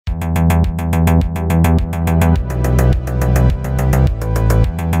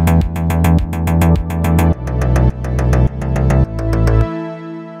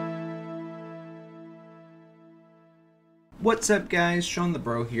What's up guys,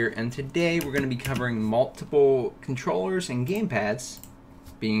 Shawnthebro here, and today we're going to be covering multiple controllers and gamepads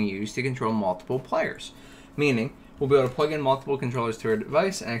being used to control multiple players. Meaning, we'll be able to plug in multiple controllers to our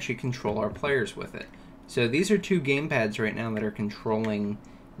device and actually control our players with it. So these are two gamepads right now that are controlling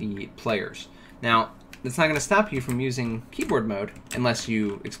the players. Now, that's not going to stop you from using keyboard mode unless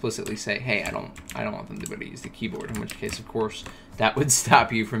you explicitly say, hey, I don't want them to be able to use the keyboard, in which case, of course, that would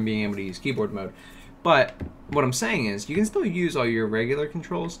stop you from being able to use keyboard mode. But what I'm saying is you can still use all your regular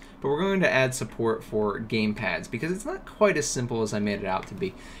controls, but we're going to add support for gamepads because it's not quite as simple as I made it out to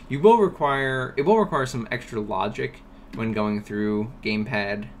be. It will require some extra logic when going through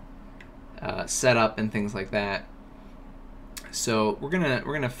gamepad setup and things like that. So we're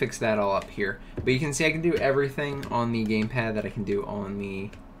gonna fix that all up here. But you can see I can do everything on the gamepad that I can do on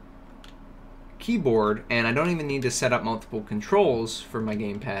the keyboard, and I don't even need to set up multiple controls for my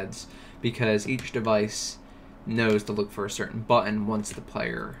gamepads because each device knows to look for a certain button once the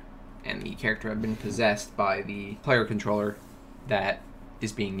player and the character have been possessed by the player controller that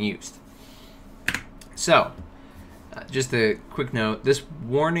is being used. So, just a quick note, this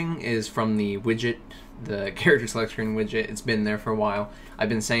warning is from the widget, the character select screen widget. It's been there for a while. I've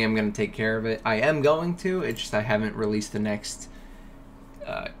been saying I'm going to take care of it. I am going to, it's just I haven't released the next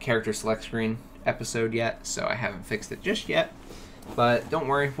character select screen episode yet, so I haven't fixed it just yet. But don't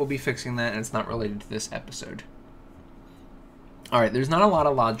worry, we'll be fixing that, and it's not related to this episode. Alright, there's not a lot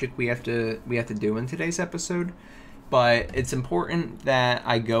of logic we have to do in today's episode, but it's important that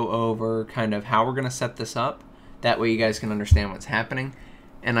I go over kind of how we're going to set this up. That way you guys can understand what's happening.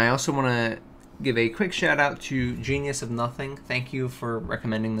 And I also want to give a quick shout out to Genius of Nothing. Thank you for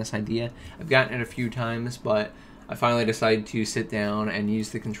recommending this idea. I've gotten it a few times, but I finally decided to sit down and use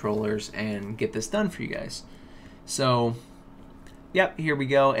the controllers and get this done for you guys. So, yep, here we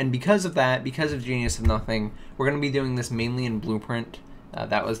go. And because of that, because of Genius of Nothing, we're going to be doing this mainly in Blueprint.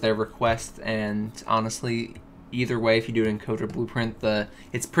 That was their request, and honestly, either way, if you do it in Code or Blueprint,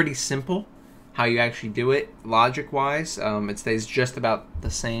 it's pretty simple how you actually do it, logic-wise. It stays just about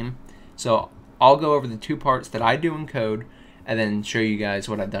the same. So I'll go over the two parts that I do in Code, and then show you guys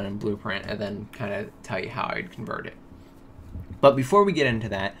what I've done in Blueprint, and then kind of tell you how I'd convert it. But before we get into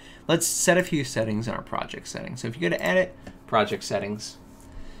that, let's set a few settings in our project settings. So if you go to Edit, Project Settings,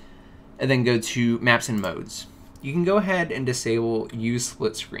 and then go to Maps and Modes, you can go ahead and disable Use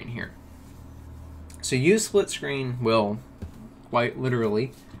Split Screen here. So Use Split Screen will, quite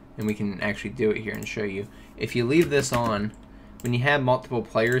literally, and we can actually do it here and show you, if you leave this on, when you have multiple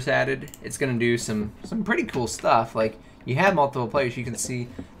players added, it's going to do some pretty cool stuff. Like, you have multiple players, you can see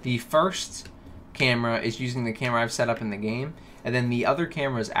the first camera is using the camera I've set up in the game, and then the other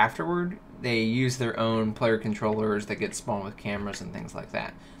cameras afterward, they use their own player controllers that get spawned with cameras and things like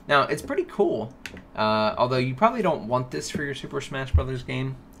that. Now, it's pretty cool, although you probably don't want this for your Super Smash Brothers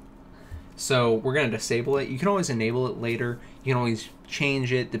game, so we're going to disable it. You can always enable it later. You can always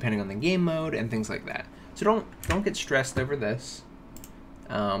change it depending on the game mode and things like that. So don't get stressed over this.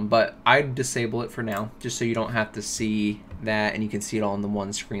 But I'd disable it for now, just so you don't have to see that and you can see it all on the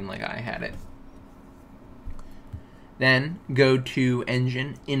one screen like I had it. Then go to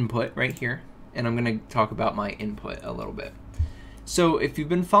Engine Input right here, and I'm going to talk about my input a little bit. So if you've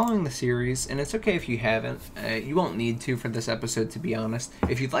been following the series, and it's okay if you haven't, you won't need to for this episode, to be honest.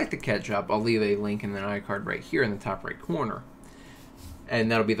 If you'd like to catch up, I'll leave a link in the iCard right here in the top right corner.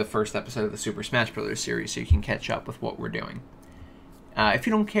 And that'll be the first episode of the Super Smash Brothers series, so you can catch up with what we're doing. If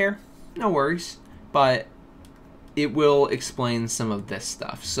you don't care, no worries, but it will explain some of this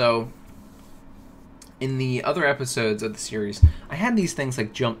stuff. So, in the other episodes of the series, I had these things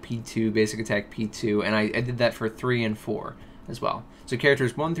like Jump P2, Basic Attack P2, and I did that for 3 and 4 as well. So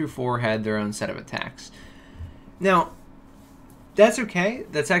characters 1 through 4 had their own set of attacks. Now, that's okay.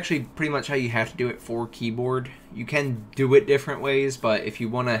 That's actually pretty much how you have to do it for keyboard. You can do it different ways, but if you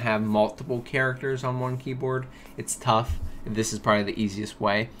want to have multiple characters on one keyboard, it's tough. This is probably the easiest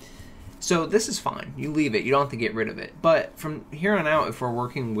way. So this is fine. You leave it. You don't have to get rid of it. But from here on out, if we're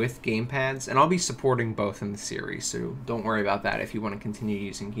working with gamepads, and I'll be supporting both in the series, so don't worry about that if you want to continue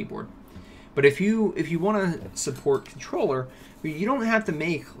using keyboard. But if you want to support controller, you don't have to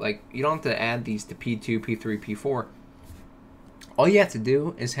you don't have to add these to P2, P3, P4. All you have to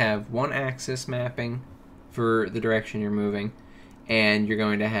do is have one axis mapping for the direction you're moving, and you're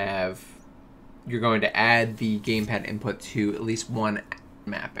going to add the gamepad input to at least one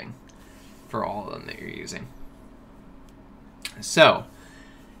mapping for all of them that you're using. So,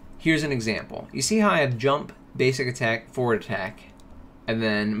 here's an example. You see how I have jump, basic attack, forward attack, and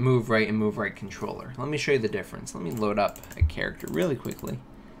then move right and move right controller. Let me show you the difference. Let me load up a character really quickly.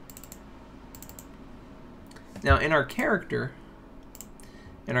 Now in our character,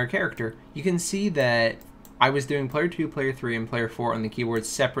 you can see that I was doing player 2, player 3, and player 4 on the keyboard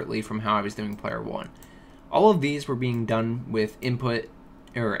separately from how I was doing player 1. All of these were being done with input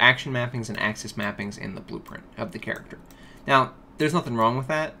or action mappings and axis mappings in the blueprint of the character. Now, there's nothing wrong with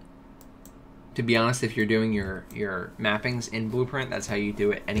that. To be honest, if you're doing your mappings in blueprint, that's how you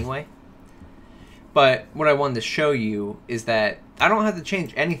do it anyway. But what I wanted to show you is that I don't have to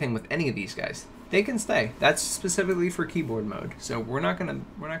change anything with any of these guys. They can stay. That's specifically for keyboard mode, so we're not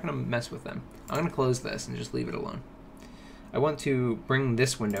gonna mess with them. I'm gonna close this and just leave it alone. I want to bring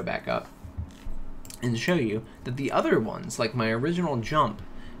this window back up and show you that the other ones, like my original jump,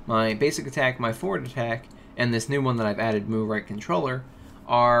 my basic attack, my forward attack, and this new one that I've added, move right controller,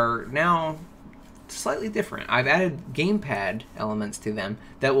 are now slightly different. I've added gamepad elements to them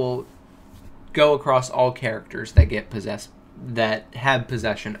that will go across all characters that get possessed, that have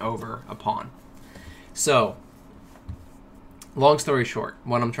possession over a pawn. So, long story short,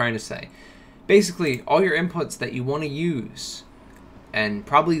 what I'm trying to say, basically all your inputs that you want to use, and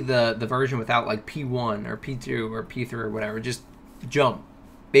probably the version without like P1 or P2 or P3 or whatever, just jump,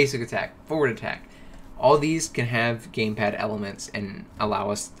 basic attack, forward attack, all these can have gamepad elements and allow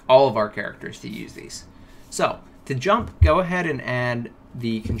us, all of our characters, to use these. So, to jump, go ahead and add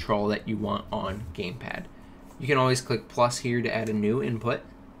the control that you want on gamepad. You can always click plus here to add a new input.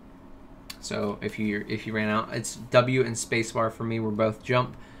 So if you ran out, it's W and spacebar for me were both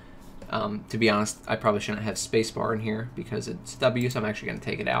jump. To be honest, I probably shouldn't have spacebar in here because it's W, so I'm actually going to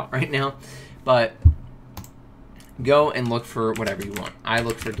take it out right now. But go and look for whatever you want. I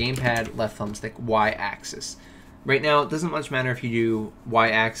look for gamepad, left thumbstick, Y-axis. Right now, it doesn't much matter if you do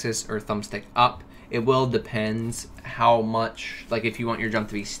Y-axis or thumbstick up. It will depend how much, like if you want your jump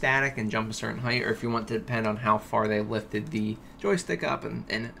to be static and jump a certain height, or if you want to depend on how far they lifted the joystick up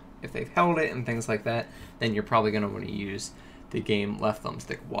and if they've held it and things like that, then you're probably going to want to use the game left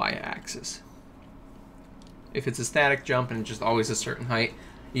thumbstick Y-axis. If it's a static jump and it's just always a certain height,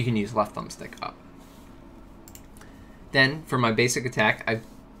 you can use left thumbstick up. Then for my basic attack, I've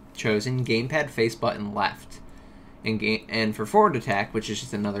chosen gamepad face button left. And for forward attack, which is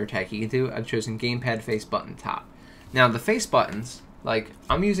just another attack you can do, I've chosen gamepad face button top. Now the face buttons, like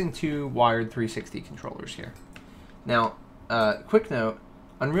I'm using two wired 360 controllers here. Now, quick note,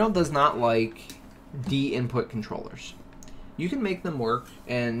 Unreal does not like D input controllers. You can make them work,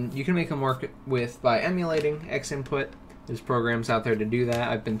 and you can make them work by emulating X input. There's programs out there to do that.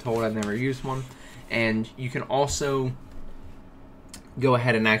 I've been told, I've never used one. And you can also go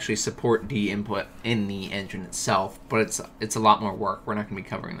ahead and actually support D input in the engine itself, but it's a lot more work. We're not going to be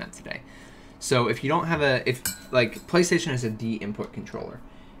covering that today. So if you don't have like PlayStation has a D input controller.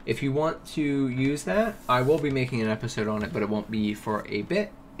 If you want to use that, I will be making an episode on it, but it won't be for a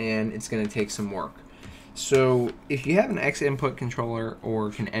bit, and it's going to take some work. So if you have an X input controller or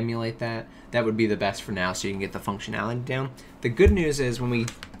can emulate that, that would be the best for now so you can get the functionality down. The good news is when we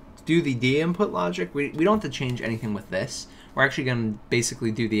do the D input logic, we don't have to change anything with this. We're actually going to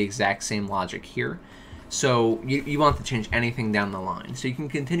basically do the exact same logic here. So you want to change anything down the line. So you can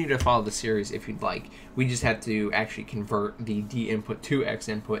continue to follow the series if you'd like. We just have to actually convert the D input to X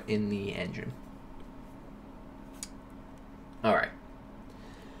input in the engine. Alright.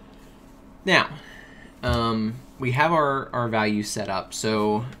 Now, we have our values set up.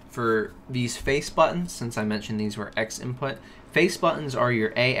 So for these face buttons, since I mentioned these were X input, face buttons are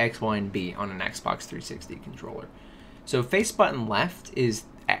your A, X, Y, and B on an Xbox 360 controller. So face button left is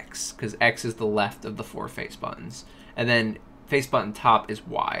X, because X is the left of the 4 face buttons. And then face button top is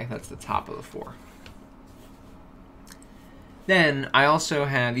Y, that's the top of the 4. Then I also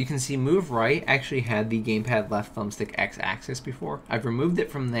have, you can see move right actually had the gamepad left thumbstick X axis before. I've removed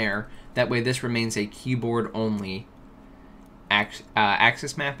it from there, that way this remains a keyboard only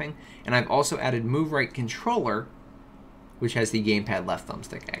axis mapping. And I've also added move right controller, which has the gamepad left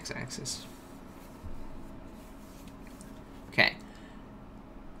thumbstick X axis. Okay,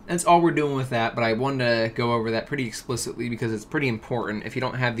 that's all we're doing with that, but I wanted to go over that pretty explicitly because it's pretty important. If you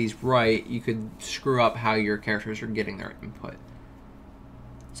don't have these right, you could screw up how your characters are getting their input.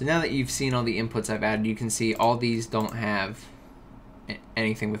 So now that you've seen all the inputs I've added, you can see all these don't have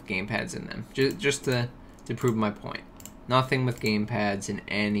anything with gamepads in them. Just to prove my point. Nothing with gamepads in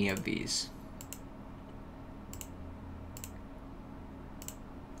any of these.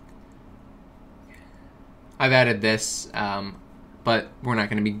 I've added this, but we're not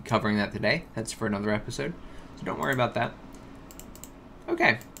going to be covering that today. That's for another episode, so don't worry about that.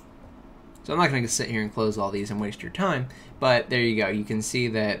 Okay, so I'm not going to sit here and close all these and waste your time, but there you go. You can see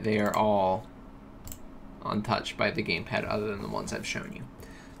that they are all untouched by the gamepad other than the ones I've shown you.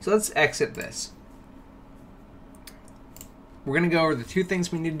 So let's exit this. we're going to go over the two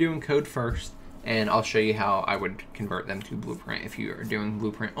things we need to do in code first, and I'll show you how I would convert them to Blueprint if you are doing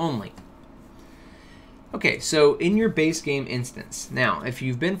Blueprint only. Okay, so in your base game instance, now if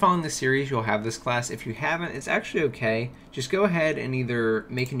you've been following the series, you'll have this class. If you haven't, it's actually okay. Just go ahead and either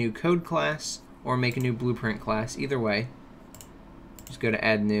make a new code class or make a new Blueprint class. Either way, just go to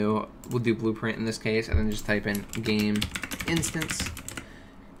add new. We'll do Blueprint in this case, and then just type in game instance.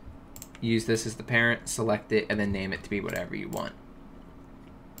 Use this as the parent, select it, and then name it to be whatever you want.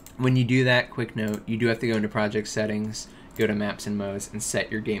 When you do that, quick note, you do have to go into project settings, go to maps and modes, and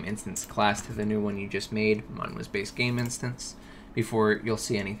set your game instance class to the new one you just made. Mine was base game instance, before you'll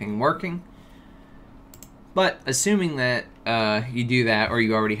see anything working. But assuming that you do that, or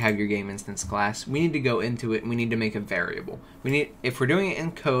you already have your game instance class, we need to go into it and we need to make a variable. If we're doing it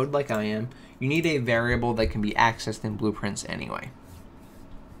in code like I am, you need a variable that can be accessed in Blueprints anyway.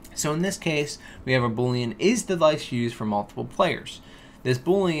 So in this case, we have a Boolean, is device used for multiple players? This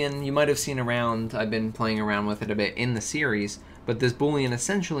Boolean, you might have seen around, I've been playing around with it a bit in the series, but this Boolean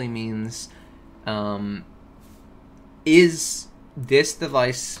essentially means, is this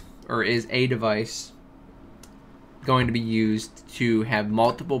device, or is a device, going to be used to have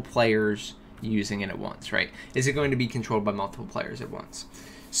multiple players using it at once, right? Is it going to be controlled by multiple players at once?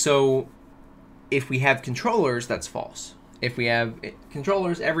 So if we have controllers, that's false. If we have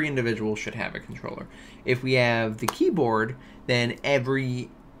controllers, every individual should have a controller. If we have the keyboard, then every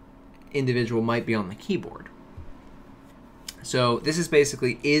individual might be on the keyboard. So this is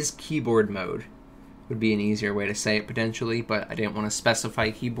basically, is keyboard mode, would be an easier way to say it potentially, but I didn't want to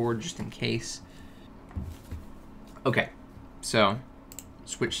specify keyboard just in case. Okay, so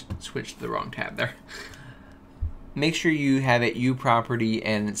switch to the wrong tab there. Make sure you have it U property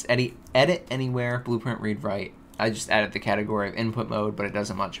and it's edit anywhere, Blueprint read write. I just added the category of input mode, but it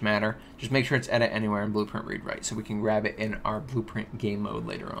doesn't much matter. Just make sure it's edit anywhere in Blueprint read write so we can grab it in our Blueprint game mode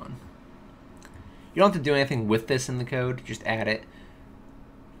later on. You don't have to do anything with this in the code, just add it.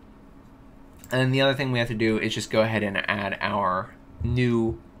 And then the other thing we have to do is just go ahead and add our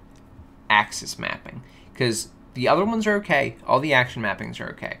new axis mapping, because the other ones are okay, all the action mappings are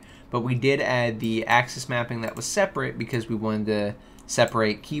okay, but we did add the axis mapping that was separate because we wanted to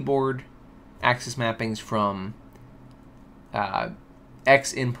separate keyboard axis mappings from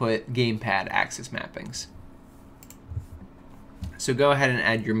X input gamepad axis mappings. So go ahead and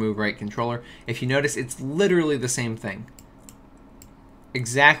add your move right controller. If you notice, it's literally the same thing.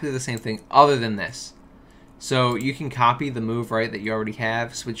 Exactly the same thing, other than this. So you can copy the move right that you already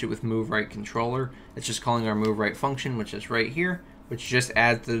have, switch it with move right controller. It's just calling our move right function, which is right here, which just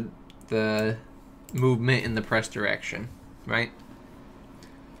adds the movement in the press direction, right?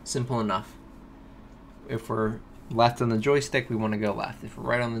 Simple enough. If we're left on the joystick, we want to go left. If we're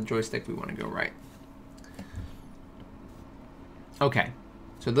right on the joystick, we want to go right. Okay,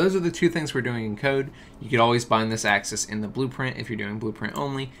 so those are the two things we're doing in code. You could always bind this axis in the Blueprint if you're doing Blueprint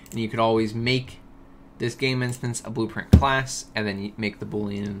only, and you could always make this game instance a Blueprint class, and then you make the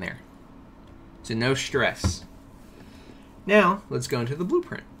Boolean in there. So no stress. Now, let's go into the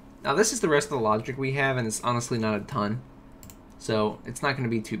Blueprint. Now this is the rest of the logic we have, and it's honestly not a ton, so it's not going to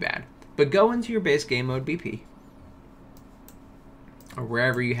be too bad. But go into your base game mode BP, or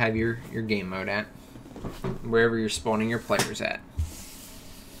wherever you have your game mode at, wherever you're spawning your players at.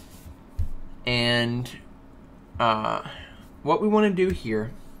 And what we want to do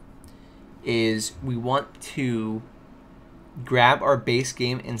here is we want to grab our base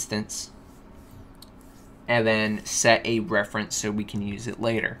game instance and then set a reference so we can use it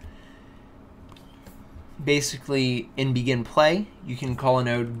later. Basically, in begin play, you can call a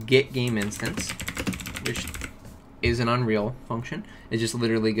node get game instance, which is an Unreal function. It just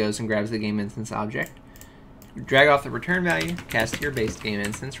literally goes and grabs the game instance object. Drag off the return value, cast to your base game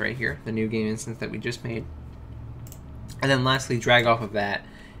instance right here, the new game instance that we just made. And then lastly, drag off of that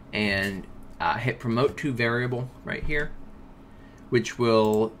and hit promote to variable right here, which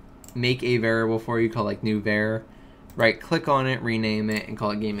will make a variable for you called like new var. Right click on it, rename it, and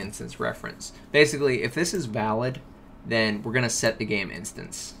call it game instance reference. Basically, if this is valid, then we're going to set the game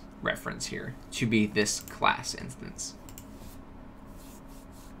instance reference here to be this class instance.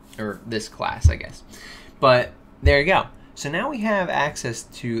 Or this class, I guess. But there you go. So now we have access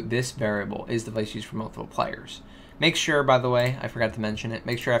to this variable, is device used for multiple players. Make sure, by the way, I forgot to mention it,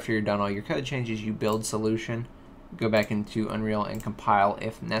 make sure after you're done all your code changes, you build solution, go back into Unreal, and compile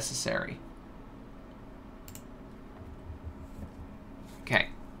if necessary. Okay.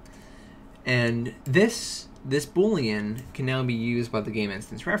 And this Boolean can now be used by the game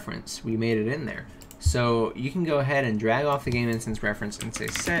instance reference. We made it in there. So you can go ahead and drag off the game instance reference and say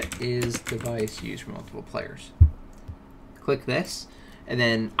set is device used for multiple players. click this, and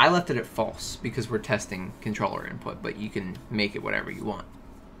then I left it at false because we're testing controller input, but you can make it whatever you want.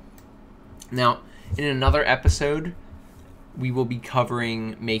 Now, in another episode, we will be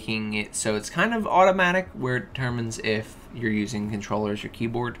covering making it so it's kind of automatic, where it determines if you're using controller as your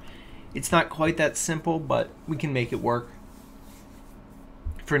keyboard. It's not quite that simple, but we can make it work.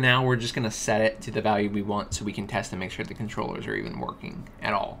 For now, we're just going to set it to the value we want so we can test and make sure the controllers are even working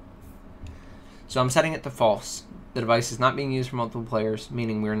at all. So I'm setting it to false. The device is not being used for multiple players,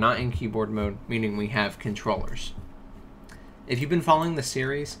 meaning we're not in keyboard mode, meaning we have controllers. If you've been following the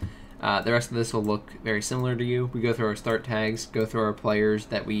series, the rest of this will look very similar to you. We go through our start tags, go through our players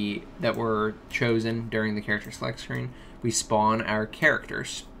that were chosen during the character select screen. We spawn our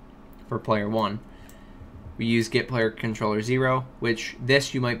characters for player 1. We use get player controller 0, which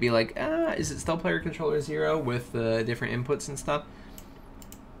this you might be like, is it still player controller 0 with the different inputs and stuff?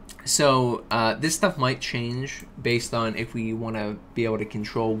 So this stuff might change based on if we want to be able to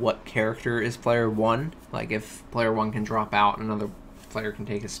control what character is player 1. Like if player 1 can drop out, another player can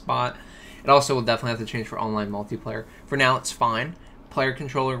take his spot. It also will definitely have to change for online multiplayer. For now, it's fine. Player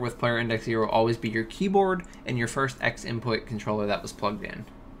controller with player index 0 will always be your keyboard and your first X input controller that was plugged in.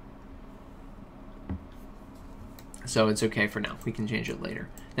 So it's okay for now. We can change it later.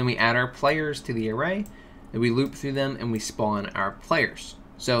 Then we add our players to the array, and we loop through them, and we spawn our players.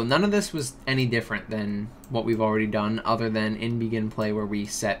 So none of this was any different than what we've already done, other than in begin play where we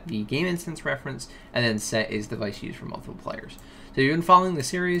set the game instance reference, and then set is device used for multiple players. So if you've been following the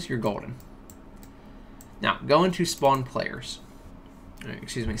series, you're golden. Now, go into spawn players.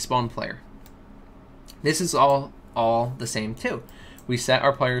 Excuse me, spawn player. This is all the same too. We set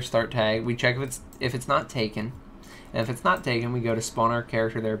our player start tag, we check if it's not taken, and if it's not taken, we go to spawn our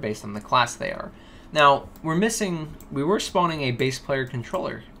character there based on the class they are. Now, we were spawning a base player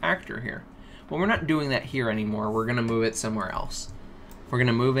controller actor here. But we're not doing that here anymore. We're going to move it somewhere else. We're going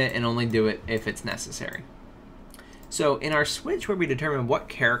to move it and only do it if it's necessary. So in our switch where we determine what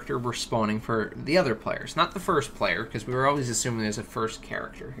character we're spawning for the other players, not the first player, because we were always assuming there's a first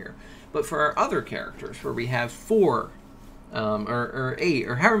character here, but for our other characters where we have 4 or 8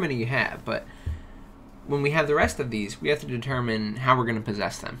 or however many you have, but when we have the rest of these, we have to determine how we're going to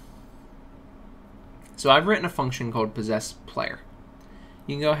possess them. So I've written a function called possess player.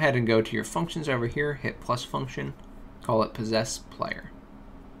 You can go ahead and go to your functions over here, hit plus function, call it possess player.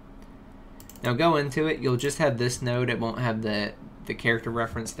 Now go into it, you'll just have this node, it won't have the character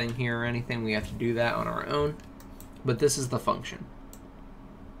reference thing here or anything. We have to do that on our own, but this is the function.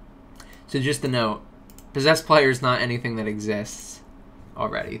 So just a note, possess player is not anything that exists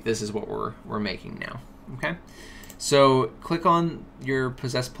already. This is what we're making now. Okay, so click on your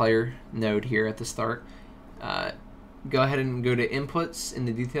possess player node here at the start. Go ahead and go to inputs in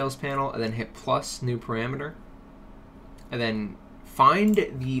the details panel, and then hit plus new parameter, and then find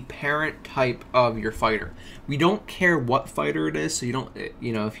the parent type of your fighter. We don't care what fighter it is, so you don't,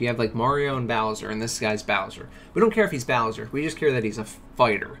 if you have like Mario and Bowser, and this guy's Bowser, we don't care if he's Bowser. We just care that he's a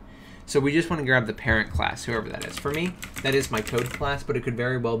fighter. So we just want to grab the parent class, whoever that is. For me, that is my code class, but it could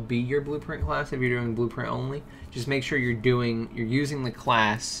very well be your blueprint class if you're doing blueprint only. Just make sure you're using the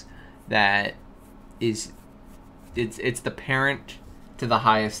class that is, it's the parent to the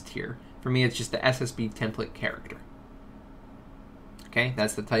highest tier. For me, it's just the SSB template character. Okay,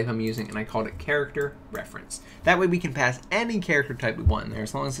 that's the type I'm using, and I called it character reference. That way we can pass any character type we want in there,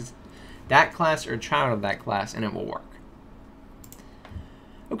 as long as it's that class or a child of that class, and it will work.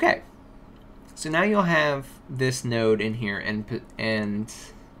 Okay. So now you'll have this node in here, and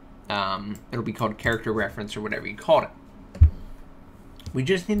it'll be called character reference or whatever you called it. We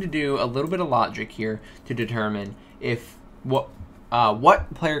just need to do a little bit of logic here to determine if what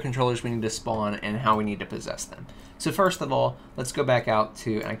player controllers we need to spawn and how we need to possess them. So first of all, let's go back out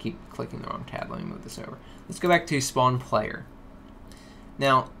to, and I keep clicking the wrong tab, let me move this over. Let's go back to spawn player.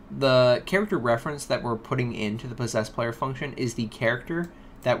 Now, the character reference that we're putting into the possess player function is the character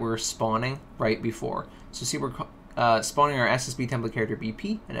that we're spawning right before. So see, we're spawning our SSB template character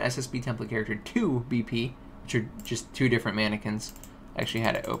BP and SSB template character 2 BP, which are just 2 different mannequins. I actually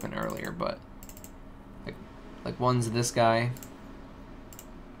had it open earlier, but like one's this guy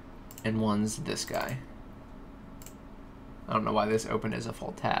and one's this guy. I don't know why this opened as a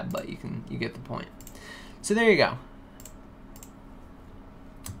full tab, but you get the point. So there you go.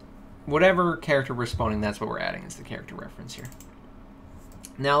 Whatever character we're spawning, that's what we're adding as the character reference here.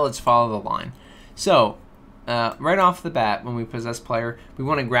 Now let's follow the line. So, right off the bat, when we possess player, we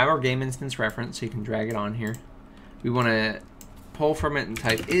want to grab our game instance reference, so you can drag it on here. We want to pull from it and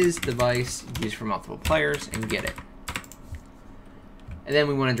type is device used for multiple players and get it. And then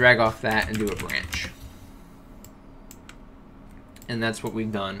we want to drag off that and do a branch. And that's what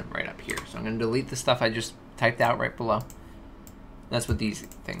we've done right up here. So I'm going to delete the stuff I just typed out right below. That's what these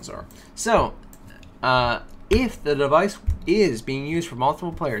things are. So, if the device is being used for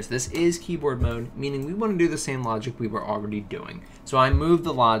multiple players, this is keyboard mode, meaning we want to do the same logic we were already doing. So I moved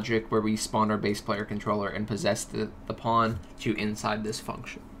the logic where we spawned our base player controller and possessed the pawn to inside this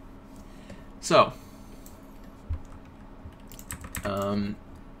function. So,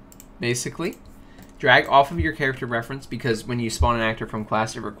 basically, drag off of your character reference, because when you spawn an actor from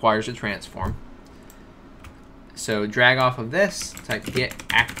class, it requires a transform. So drag off of this, type get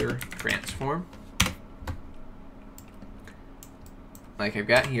actor transform, like I've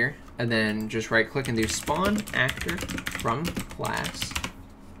got here, and then just right click and do spawn actor from class.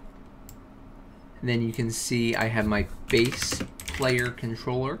 And then you can see I have my base player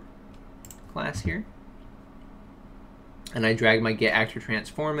controller class here. And I drag my get actor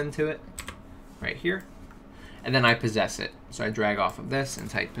transform into it right here. And then I possess it. So I drag off of this and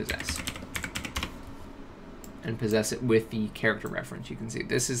type possess. And possess it with the character reference. You can see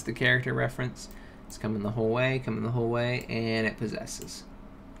this is the character reference. It's coming the whole way, and it possesses.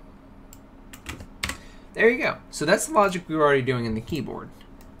 There you go. So that's the logic we were already doing in the keyboard.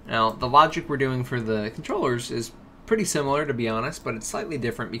 Now, the logic we're doing for the controllers is pretty similar, to be honest, but it's slightly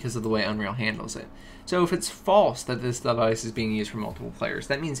different because of the way Unreal handles it. So if it's false that this device is being used for multiple players,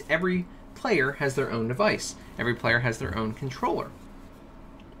 that means every player has their own device. Every player has their own controller.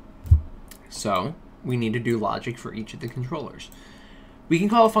 So we need to do logic for each of the controllers. We can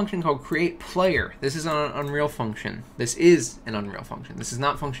call a function called create player. This is an Unreal function. This is an Unreal function. This is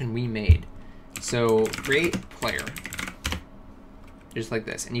not a function we made. So create player, just like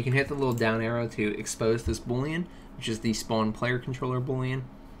this. And you can hit the little down arrow to expose this boolean, which is the spawn player controller boolean.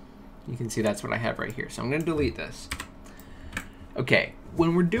 You can see that's what I have right here. So I'm going to delete this. Okay,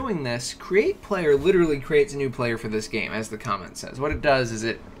 when we're doing this, create player literally creates a new player for this game, as the comment says. What it does is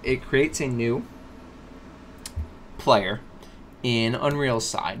it creates a new player in Unreal's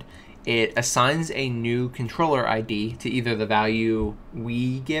side. It assigns a new controller ID to either the value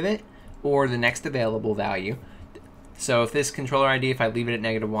we give it or the next available value. So if this controller ID, if I leave it at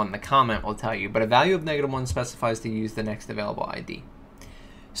 -1, the comment will tell you, but a value of -1 specifies to use the next available ID.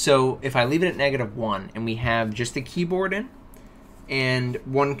 So if I leave it at -1 and we have just the keyboard in and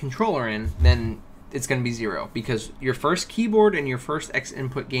one controller in, then it's going to be 0, because your first keyboard and your first X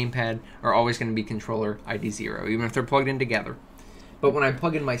input gamepad are always going to be controller ID 0, even if they're plugged in together. But when I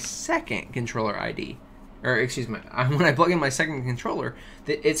plug in my second controller ID, or excuse me, when I plug in my second controller,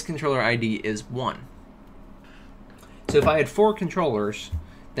 its controller ID is 1. So if I had 4 controllers,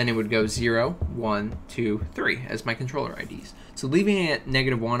 then it would go 0, 1, 2, 3 as my controller IDs. So leaving it at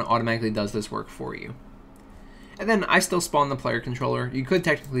 -1 automatically does this work for you. And then I still spawn the player controller. You could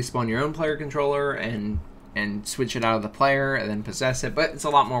technically spawn your own player controller and switch it out of the player and then possess it, but it's a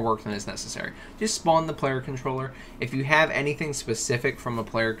lot more work than is necessary. Just spawn the player controller. If you have anything specific from a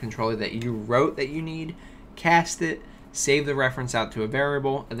player controller that you wrote that you need, cast it, save the reference out to a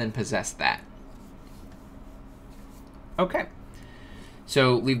variable, and then possess that. Okay.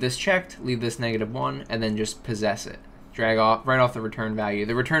 So leave this checked, leave this -1, and then just possess it. Drag off right off the return value.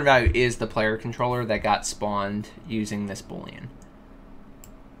 The return value is the player controller that got spawned using this boolean.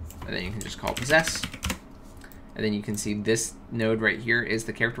 And then you can just call possess. And then you can see this node right here is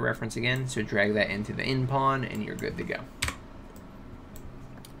the character reference again. So drag that into the in pawn and you're good to go.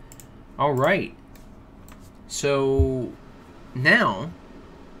 All right. So now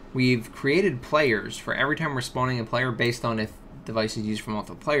we've created players for every time we're spawning a player based on if the device is used for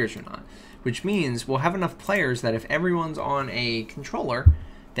multiple players or not. Which means we'll have enough players that if everyone's on a controller,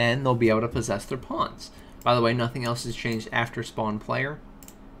 then they'll be able to possess their pawns. By the way, nothing else has changed after spawn player.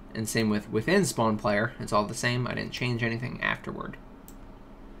 And same with within spawn player. It's all the same. I didn't change anything afterward.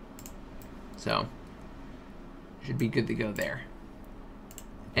 So, should be good to go there.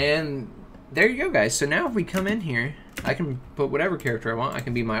 And there you go, guys. So now if we come in here, I can put whatever character I want. I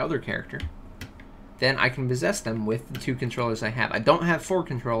can be my other character. Then I can possess them with the 2 controllers I have. I don't have 4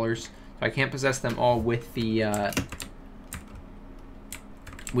 controllers, so I can't possess them all with the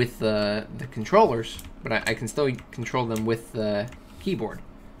controllers, but I can still control them with the keyboard.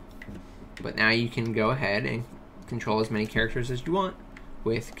 But now you can go ahead and control as many characters as you want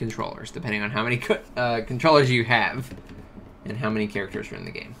with controllers, depending on how many controllers you have and how many characters are in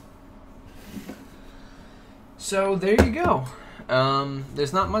the game. So there you go.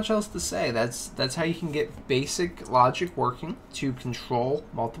 There's not much else to say. That's how you can get basic logic working to control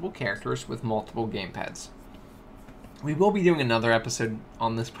multiple characters with multiple gamepads. We will be doing another episode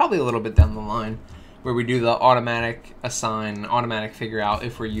on this probably a little bit down the line, where we do the automatic assign, automatic figure out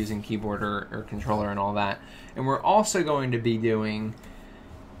if we're using keyboard or controller and all that. And we're also going to be doing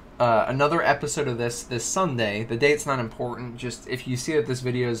another episode of this Sunday. The date's not important. Just if you see that this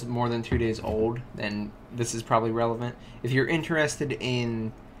video is more than 2 days old, then this is probably relevant. If you're interested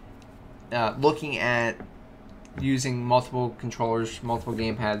in looking at using multiple controllers, multiple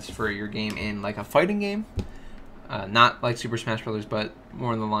gamepads for your game in like a fighting game, not like Super Smash Brothers, but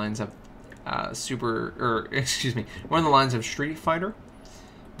more in the lines of more in the lines of Street Fighter,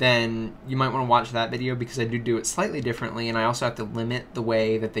 then you might want to watch that video, because I do it slightly differently, and I also have to limit the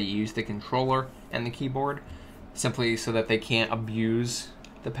way that they use the controller and the keyboard, simply so that they can't abuse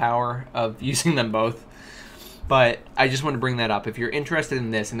the power of using them both. But I just want to bring that up. If you're interested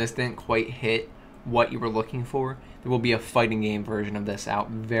in this, and this didn't quite hit what you were looking for, there will be a fighting game version of this out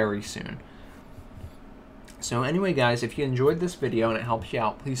very soon. So anyway, guys, if you enjoyed this video and it helps you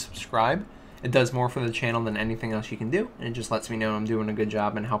out, please subscribe. It does more for the channel than anything else you can do, and it just lets me know I'm doing a good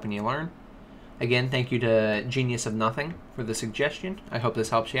job and helping you learn. Again, thank you to Genius of Nothing for the suggestion. I hope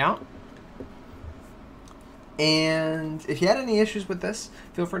this helps you out. And if you had any issues with this,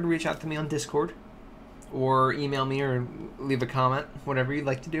 feel free to reach out to me on Discord, or email me, or leave a comment, whatever you'd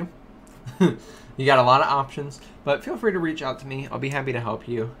like to do. You got a lot of options, but feel free to reach out to me. I'll be happy to help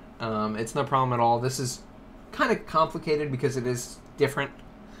you. It's no problem at all. This is kind of complicated because it is different.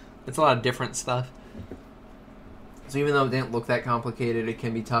 It's a lot of different stuff. So even though it didn't look that complicated, it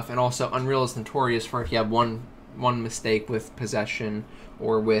can be tough. And also, Unreal is notorious for if you have one mistake with possession,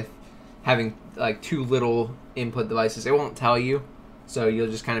 or with having like too little input devices, it won't tell you. So you'll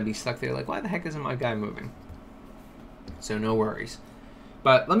just kind of be stuck there like, why the heck isn't my guy moving? So no worries.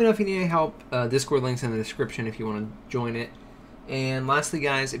 But let me know if you need any help. Discord link's in the description if you want to join it. And lastly,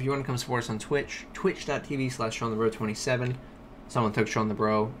 guys, if you want to come support us on Twitch, twitch.tv/Shawnthebro27. Someone took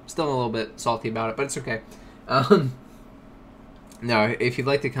Shawnthebro. Still a little bit salty about it, but it's okay. No, if you'd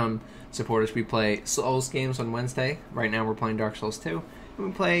like to come support us, we play Souls games on Wednesday. Right now we're playing Dark Souls 2. And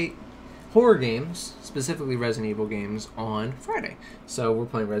we play horror games, specifically Resident Evil games, on Friday. So we're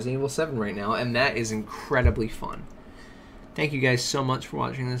playing Resident Evil 7 right now, and that is incredibly fun. Thank you guys so much for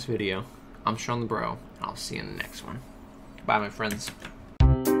watching this video. I'm Shawnthebro, and I'll see you in the next one. Bye, my friends.